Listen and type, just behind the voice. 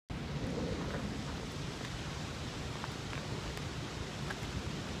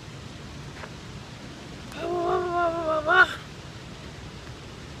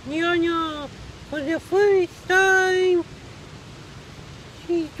the first time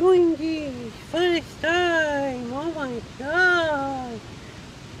she's doing this. First time. Oh my god.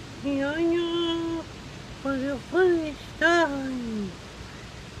 Liana, for the first time.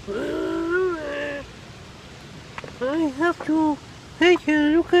 I have to take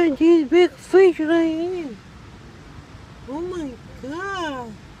a look at this big fish right here. Oh my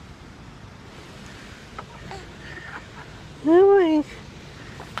god. Oh my.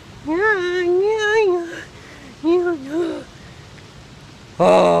 Yeah.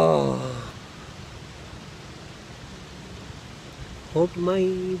 Oh. Hold my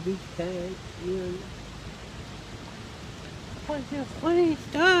big head. For the first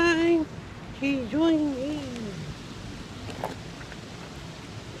time, she's doing it.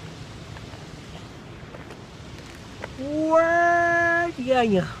 What?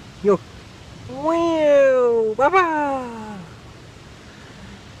 Yeah. Yo. Wow. Baba.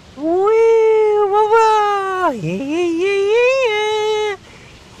 Wow. Baba. Yeah.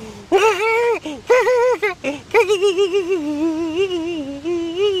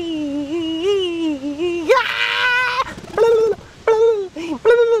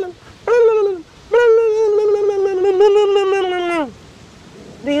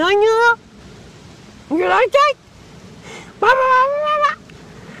 Liana, you like that?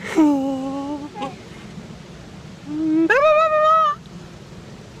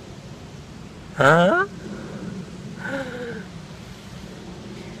 Huh?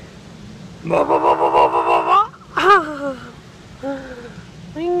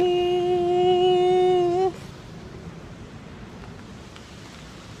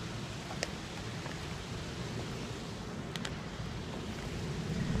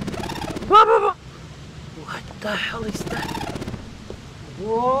 What the hell is that?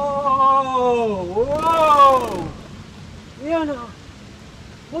 Whoa! Liana,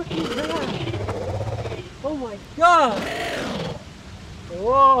 what is that? Oh my god!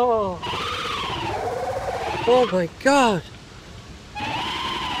 Whoa! Oh my god!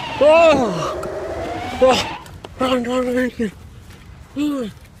 Whoa! Run!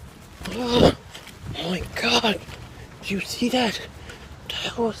 Oh my god! Do you see that? What the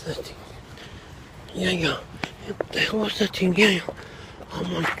hell was that thing? Yeah. What the hell was that thing? Yeah. Oh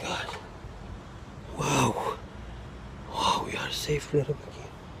my god. Wow, we are safe little bit.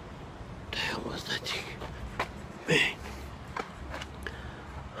 What the hell was that thing? Man.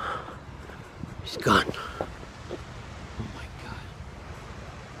 He's gone. Oh my god.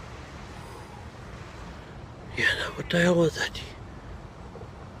 Yeah, now what the hell was that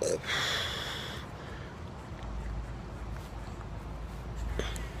thing?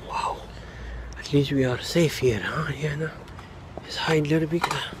 Wow. At least we are safe here, huh? Yeah, now. Let's hide a little bit.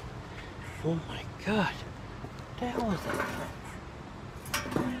 Oh my god. What the hell was that?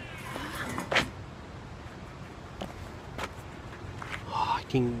 Oh, I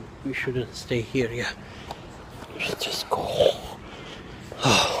think we shouldn't stay here, yeah. Let's just go.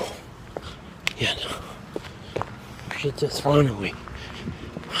 Oh. Yeah, no. We should just run away.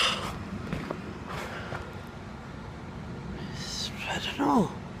 I don't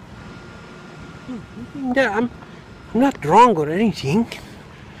know. I'm not drunk or anything.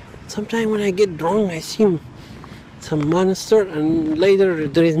 Sometimes when I get drunk, I see some monster, and later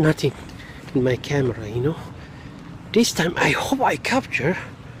there is nothing in my camera, you know. This time I hope I capture.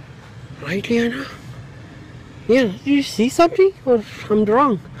 Right, Liana? Yeah, did you see something? Or I'm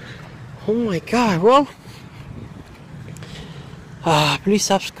drunk? Oh my god, well. Please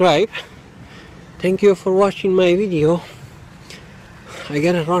subscribe. Thank you for watching my video. I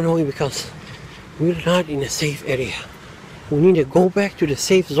gotta run away because we're not in a safe area. We need to go back to the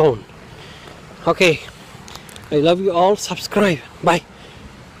safe zone. Okay. I love you all. Subscribe. Bye.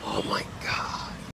 Oh my